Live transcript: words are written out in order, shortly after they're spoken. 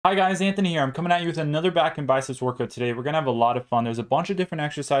Hi guys, Anthony here. I'm coming at you with another back and biceps workout today. We're going to have a lot of fun. There's a bunch of different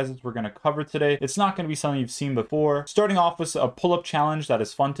exercises we're going to cover today. It's not going to be something you've seen before. Starting off with a pull-up challenge that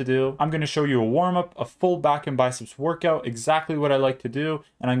is fun to do. I'm going to show you a warm-up, a full back and biceps workout, exactly what I like to do,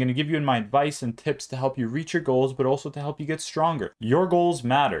 and I'm going to give you my advice and tips to help you reach your goals, but also to help you get stronger. Your goals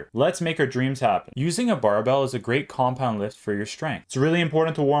matter. Let's make our dreams happen. Using a barbell is a great compound lift for your strength. It's really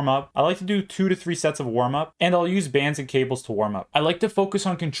important to warm up. I like to do 2 to 3 sets of warm-up, and I'll use bands and cables to warm up. I like to focus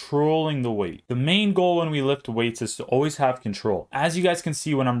on controlling the weight. The main goal when we lift weights is to always have control. As you guys can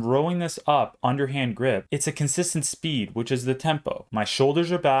see, when I'm rowing this up, underhand grip, it's a consistent speed, which is the tempo. My shoulders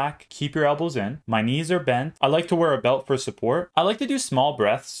are back, keep your elbows in, my knees are bent. I like to wear a belt for support. I like to do small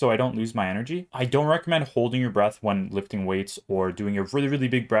breaths so I don't lose my energy. I don't recommend holding your breath when lifting weights or doing a really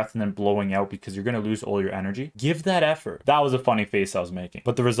big breath and then blowing out because you're going to lose all your energy. Give that effort. That was a funny face I was making,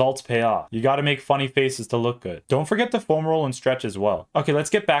 but the results pay off. You got to make funny faces to look good. Don't forget to foam roll and stretch as well. Okay, let's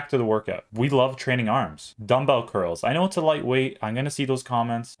get back to the workout. We love training arms. Dumbbell curls. I know it's a lightweight. I'm going to see those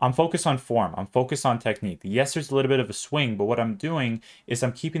comments. I'm focused on form. I'm focused on technique. Yes, there's a little bit of a swing, but what I'm doing is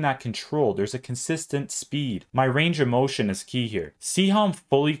I'm keeping that control. There's a consistent speed. My range of motion is key here. See how I'm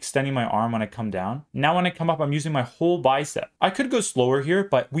fully extending my arm when I come down? Now when I come up, I'm using my whole bicep. I could go slower here,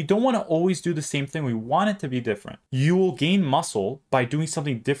 but we don't want to always do the same thing. We want it to be different. You will gain muscle by doing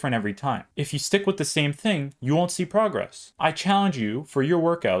something different every time. If you stick with the same thing, you won't see progress. I challenge you for your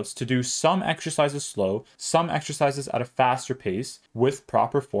workouts to do some exercises slow, some exercises at a faster pace with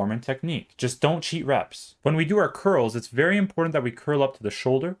proper form and technique. Just don't cheat reps. When we do our curls, it's very important that we curl up to the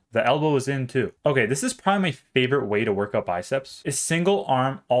shoulder. The elbow is in too. Okay, this is probably my favorite way to work out biceps, is single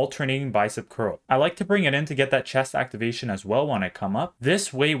arm alternating bicep curl. I like to bring it in to get that chest activation as well when I come up.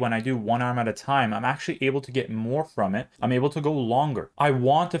 This way, when I do one arm at a time, I'm actually able to get more from it. I'm able to go longer. I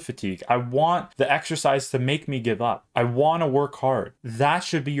want to fatigue. I want the exercise to make me give up. I want to work hard. That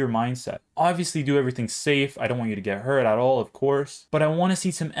should be your mindset. Obviously do everything safe. I don't want you to get hurt at all, of course, but I want to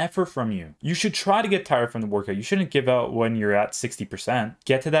see some effort from you. You should try to get tired from the workout. You shouldn't give out when you're at 60%.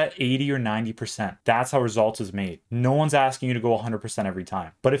 Get to that 80 or 90%. That's how results is made. No one's asking you to go 100% every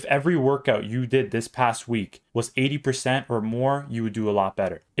time. But if every workout you did this past week was 80% or more, you would do a lot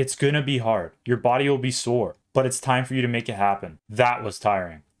better. It's gonna be hard. Your body will be sore, but it's time for you to make it happen. That was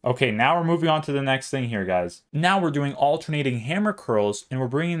tiring. Okay, now we're moving on to the next thing here, guys. Now we're doing alternating hammer curls and we're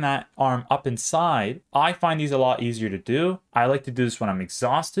bringing that arm up inside. I find these a lot easier to do. I like to do this when I'm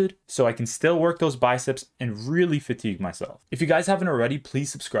exhausted so I can still work those biceps and really fatigue myself. If you guys haven't already,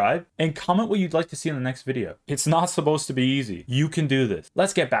 please subscribe and comment what you'd like to see in the next video. It's not supposed to be easy. You can do this.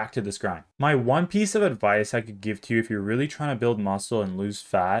 Let's get back to this grind. My one piece of advice I could give to you if you're really trying to build muscle and lose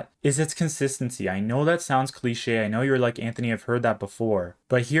fat is its consistency. I know that sounds cliche. I know you're like, Anthony, I've heard that before,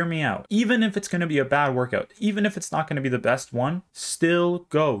 but hear me out. Even if it's going to be a bad workout, even if it's not going to be the best one, still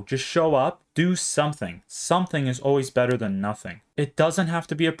go. Just show up. Do something. Something is always better than nothing. It doesn't have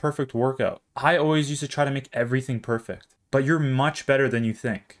to be a perfect workout. I always used to try to make everything perfect. But you're much better than you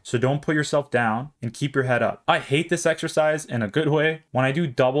think. So don't put yourself down and keep your head up. I hate this exercise in a good way. When I do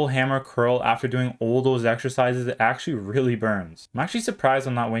double hammer curl after doing all those exercises, it actually really burns. I'm actually surprised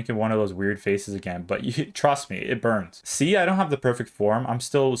I'm not making one of those weird faces again, but trust me, it burns. See, I don't have the perfect form. I'm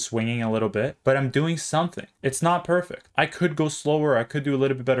still swinging a little bit, but I'm doing something. It's not perfect. I could go slower. I could do a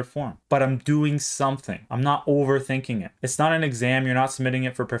little bit better form, but I'm doing something. I'm not overthinking it. It's not an exam. You're not submitting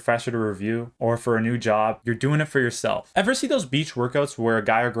it for a professor to review or for a new job. You're doing it for yourself. Ever see those beach workouts where a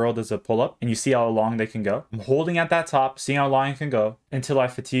guy or girl does a pull-up and you see how long they can go? I'm holding at that top, seeing how long I can go until I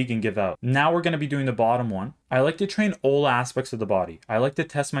fatigue and give out. Now we're going to be doing the bottom one. I like to train all aspects of the body. I like to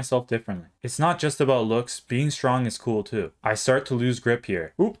test myself differently. It's not just about looks. Being strong is cool too. I start to lose grip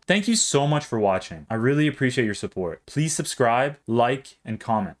here. Oop. Thank you so much for watching. I really appreciate your support. Please subscribe, like, and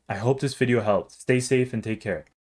comment. I hope this video helped. Stay safe and take care.